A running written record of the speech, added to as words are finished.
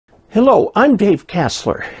Hello, I'm Dave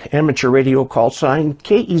Casler, amateur radio call sign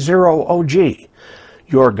KE0OG,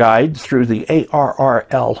 your guide through the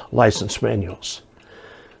ARRL license manuals.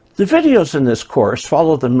 The videos in this course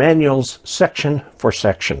follow the manuals section for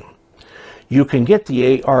section. You can get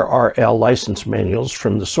the ARRL license manuals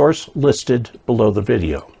from the source listed below the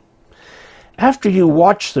video. After you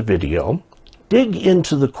watch the video, dig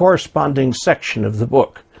into the corresponding section of the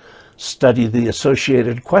book, study the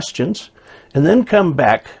associated questions, and then come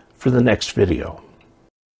back for the next video.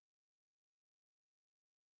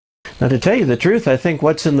 Now, to tell you the truth, I think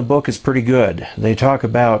what's in the book is pretty good. They talk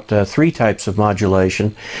about three types of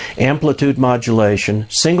modulation: amplitude modulation,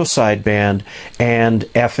 single sideband, and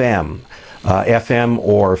FM. FM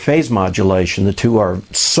or phase modulation. The two are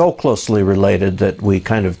so closely related that we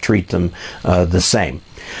kind of treat them the same.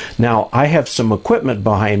 Now, I have some equipment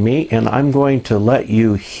behind me, and I'm going to let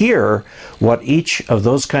you hear what each of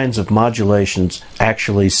those kinds of modulations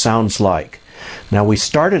actually sounds like. Now, we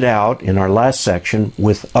started out in our last section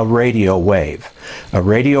with a radio wave. A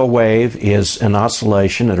radio wave is an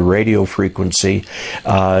oscillation at a radio frequency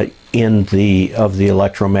of the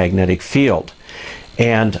electromagnetic field.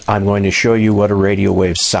 And I'm going to show you what a radio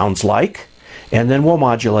wave sounds like, and then we'll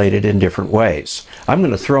modulate it in different ways. I'm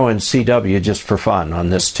going to throw in CW just for fun on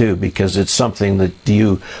this too, because it's something that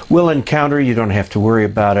you will encounter. You don't have to worry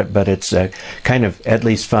about it, but it's kind of at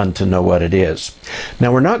least fun to know what it is.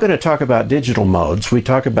 Now, we're not going to talk about digital modes. We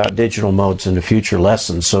talk about digital modes in a future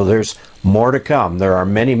lesson, so there's more to come. There are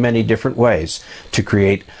many, many different ways to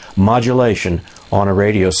create modulation on a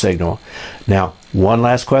radio signal. Now, one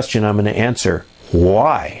last question I'm going to answer.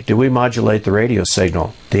 Why do we modulate the radio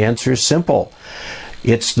signal? The answer is simple.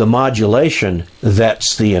 It's the modulation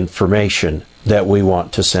that's the information that we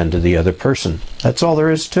want to send to the other person. That's all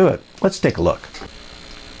there is to it. Let's take a look.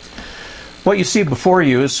 What you see before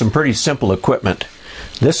you is some pretty simple equipment.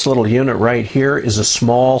 This little unit right here is a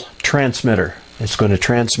small transmitter. It's going to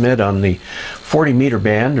transmit on the 40 meter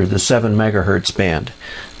band or the 7 megahertz band.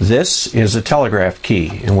 This is a telegraph key,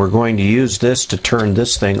 and we're going to use this to turn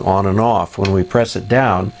this thing on and off. When we press it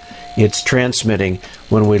down, it's transmitting.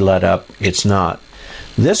 When we let up, it's not.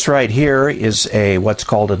 This right here is what's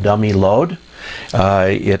called a dummy load.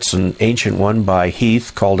 It's an ancient one by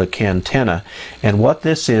Heath called a cantenna, and what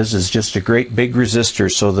this is just a great big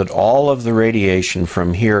resistor so that all of the radiation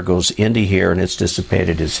from here goes into here and it's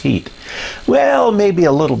dissipated as heat. Well, maybe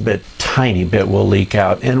a little bit, tiny bit will leak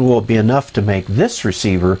out, and will be enough to make this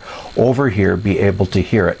receiver over here be able to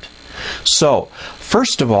hear it. So,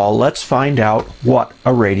 first of all, let's find out what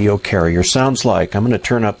a radio carrier sounds like. I'm going to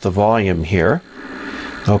turn up the volume here.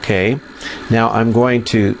 Okay, now I'm going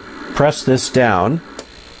to press this down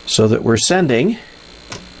so that we're sending,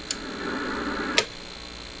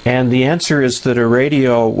 and the answer is that a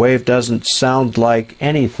radio wave doesn't sound like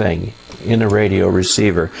anything in a radio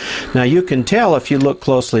receiver. Now, you can tell if you look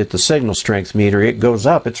closely at the signal strength meter, it goes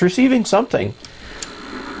up. It's receiving something,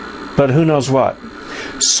 but who knows what.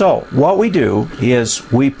 So what we do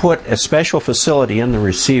is we put a special facility in the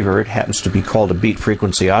receiver. It happens to be called a beat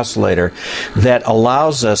frequency oscillator, that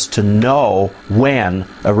allows us to know when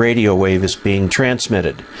a radio wave is being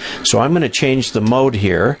transmitted. So I'm going to change the mode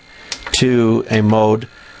here to a mode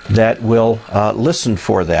that will listen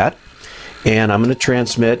for that, and I'm going to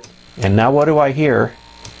transmit. And now what do I hear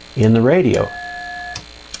in the radio?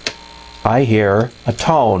 I hear a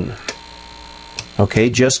tone. Okay,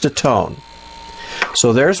 just a tone.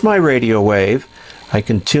 So there's my radio wave. I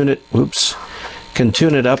can tune it, can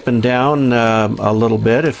tune it up and down a little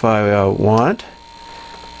bit if I want.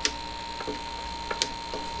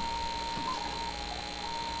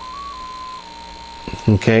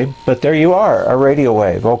 Okay, but there you are, a radio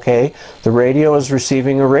wave. Okay, the radio is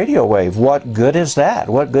receiving a radio wave. What good is that?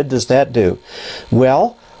 What good does that do?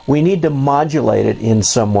 Well, we need to modulate it in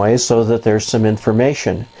some way so that there's some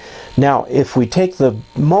information. Now, if we take the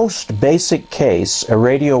most basic case, a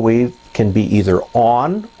radio wave can be either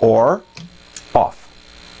on or off.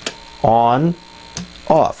 On,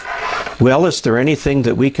 off. Well, is there anything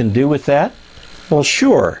that we can do with that? Well,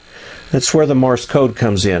 sure. That's where the Morse code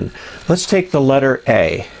comes in. Let's take the letter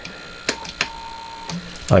A.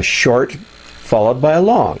 A short followed by a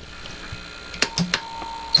long.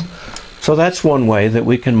 So that's one way that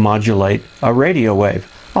we can modulate a radio wave.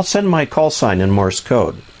 I'll send my call sign in Morse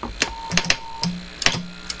code.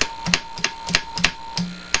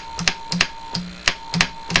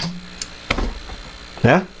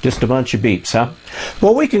 Yeah, just a bunch of beeps, huh?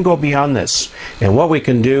 Well, we can go beyond this, and what we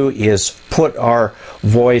can do is put our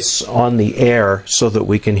voice on the air so that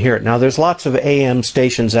we can hear it. Now, there's lots of AM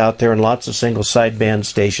stations out there and lots of single sideband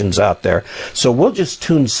stations out there, so we'll just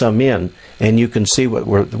tune some in, and you can see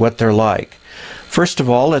what they're like. First of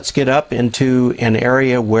all, let's get up into an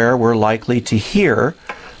area where we're likely to hear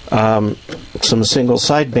some single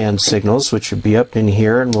sideband signals, which would be up in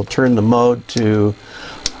here, and we'll turn the mode to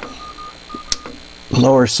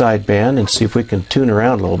lower sideband and see if we can tune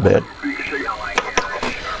around a little bit.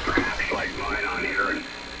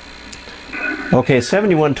 Okay,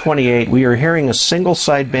 7128, we are hearing a single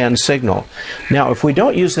sideband signal. Now, if we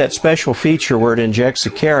don't use that special feature where it injects a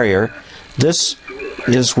carrier, this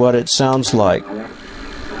is what it sounds like.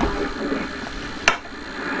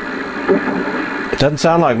 It doesn't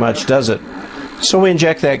sound like much, does it? So we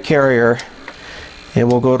inject that carrier, and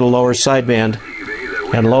we'll go to lower sideband.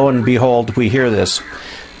 And lo and behold, we hear this.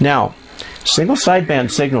 Now, single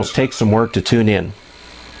sideband signals take some work to tune in.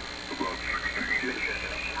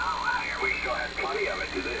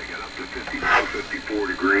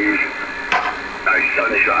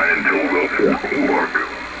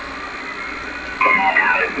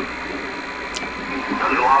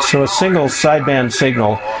 So a single sideband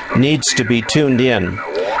signal needs to be tuned in.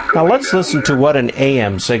 Now let's listen to what an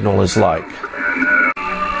AM signal is like.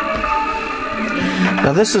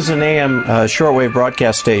 Now this is an AM shortwave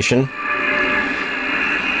broadcast station.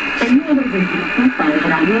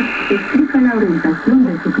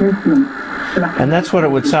 And that's what it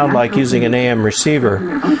would sound like using an AM receiver.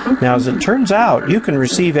 Now as it turns out, you can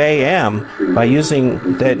receive AM by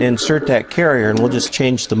using that, insert that carrier, and we'll just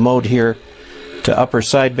change the mode here to upper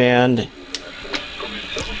sideband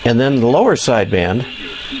and then the lower sideband.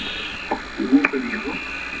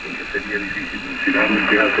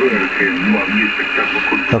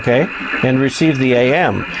 Okay, and receive the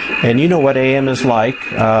AM. And you know what AM is like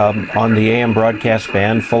on the AM broadcast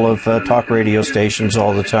band, full of talk radio stations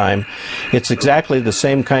all the time. It's exactly the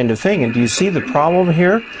same kind of thing. And do you see the problem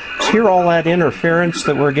here? Hear all that interference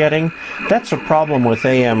that we're getting? That's a problem with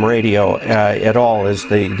AM radio at all, is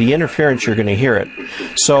the interference. You're going to hear it.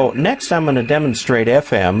 So next I'm going to demonstrate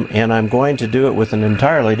FM, and I'm going to do it with an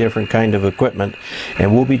entirely different kind of equipment,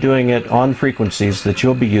 and we'll be doing it on frequencies that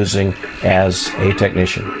you'll be using as a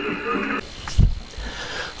technician.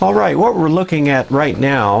 All right, what we're looking at right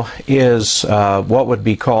now is what would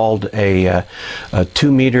be called a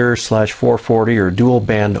 2-meter/440 or dual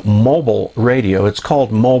band mobile radio. It's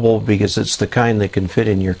called mobile because it's the kind that can fit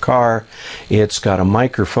in your car. It's got a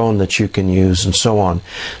microphone that you can use and so on.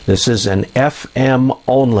 This is an FM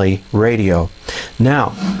only radio.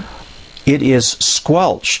 Now, it is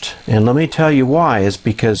squelched, and let me tell you why. Is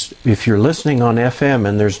because if you're listening on FM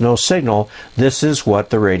and there's no signal, this is what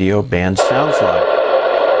the radio band sounds like.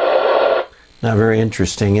 Not very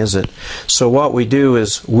interesting, is it? So what we do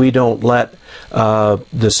is we don't let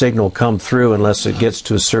the signal come through unless it gets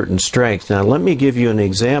to a certain strength. Now let me give you an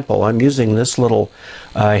example. I'm using this little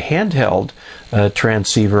handheld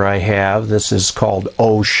transceiver I have. This is called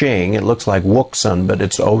O-Shing. It looks like Wuxun, but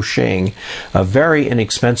it's O-Shing. A very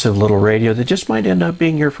inexpensive little radio that just might end up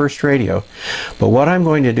being your first radio. But what I'm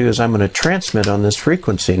going to do is I'm going to transmit on this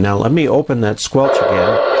frequency. Now let me open that squelch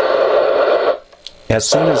again.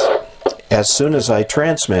 As soon as I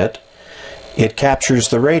transmit, it captures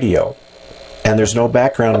the radio, and there's no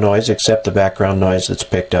background noise except the background noise that's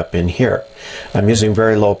picked up in here. I'm using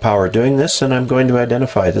very low power doing this, and I'm going to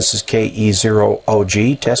identify this is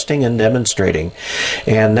KE0OG, testing and demonstrating.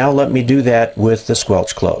 And now let me do that with the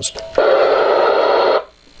squelch closed.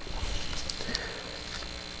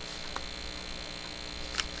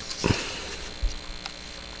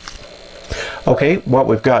 Okay, what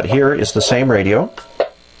we've got here is the same radio.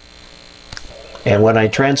 And when I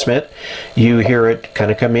transmit, you hear it kind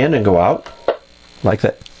of come in and go out, like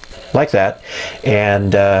that.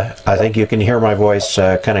 And I think you can hear my voice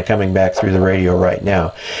kind of coming back through the radio right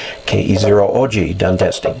now. KE0OG, done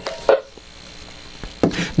testing.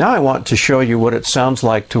 Now I want to show you what it sounds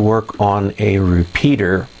like to work on a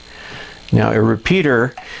repeater. Now a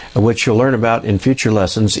repeater, which you'll learn about in future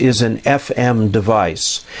lessons, is an FM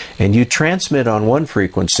device. And you transmit on one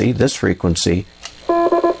frequency, this frequency,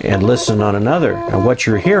 and listen on another. And what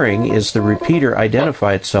you're hearing is the repeater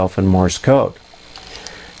identify itself in Morse code.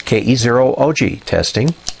 KE0OG,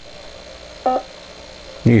 testing.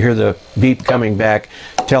 You hear the beep coming back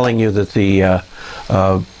telling you that the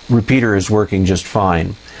repeater is working just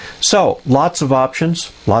fine. So, lots of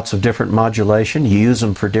options, lots of different modulation. You use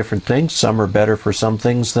them for different things. Some are better for some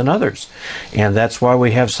things than others. And that's why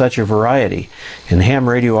we have such a variety. And ham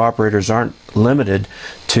radio operators aren't limited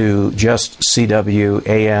to just CW,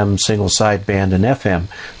 AM, single sideband, and FM.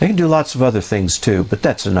 They can do lots of other things too, but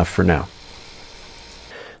that's enough for now.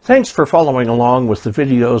 Thanks for following along with the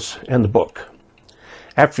videos and the book.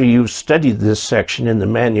 After you've studied this section in the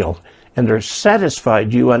manual and are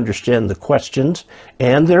satisfied you understand the questions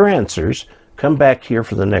and their answers, come back here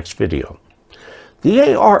for the next video. The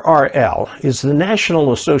ARRL is the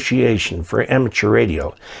National Association for Amateur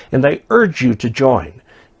Radio, and I urge you to join,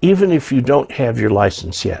 even if you don't have your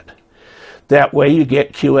license yet. That way you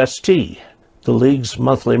get QST, the League's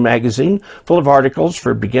monthly magazine full of articles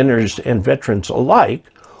for beginners and veterans alike,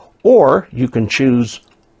 or you can choose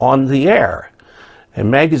On the Air, a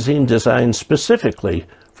magazine designed specifically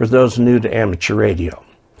for those new to amateur radio.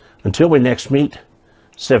 Until we next meet,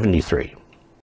 73.